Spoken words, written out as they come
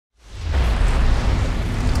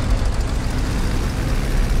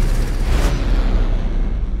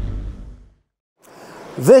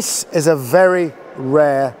This is a very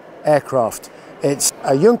rare aircraft. It's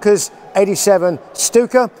a Junkers 87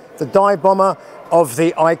 Stuka, the dive bomber of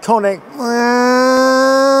the iconic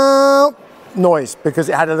noise, because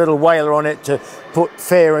it had a little whaler on it to put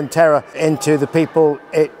fear and terror into the people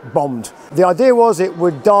it bombed. The idea was it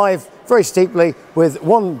would dive very steeply with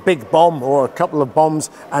one big bomb or a couple of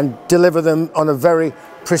bombs and deliver them on a very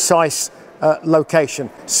precise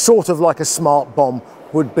location, sort of like a smart bomb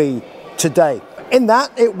would be today. In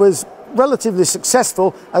that, it was relatively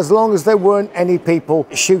successful as long as there weren't any people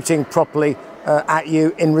shooting properly at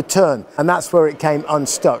you in return. And that's where it came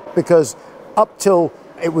unstuck, because up till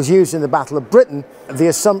it was used in the Battle of Britain, the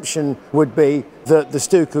assumption would be that the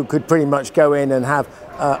Stuka could pretty much go in and have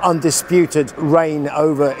undisputed reign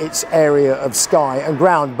over its area of sky and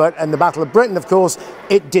ground. But in the Battle of Britain, of course,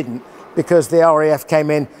 it didn't, because the RAF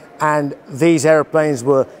came in and these airplanes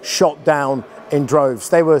were shot down in droves.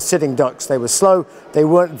 They were sitting ducks, they were slow, they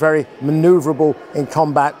weren't very maneuverable in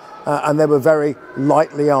combat, and they were very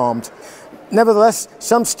lightly armed. Nevertheless,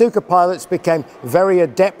 some Stuka pilots became very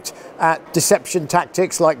adept at deception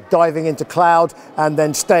tactics, like diving into cloud and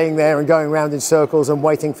then staying there and going around in circles and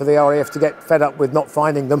waiting for the RAF to get fed up with not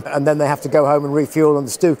finding them, and then they have to go home and refuel, and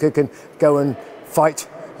the Stuka can go and fight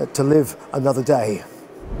to live another day.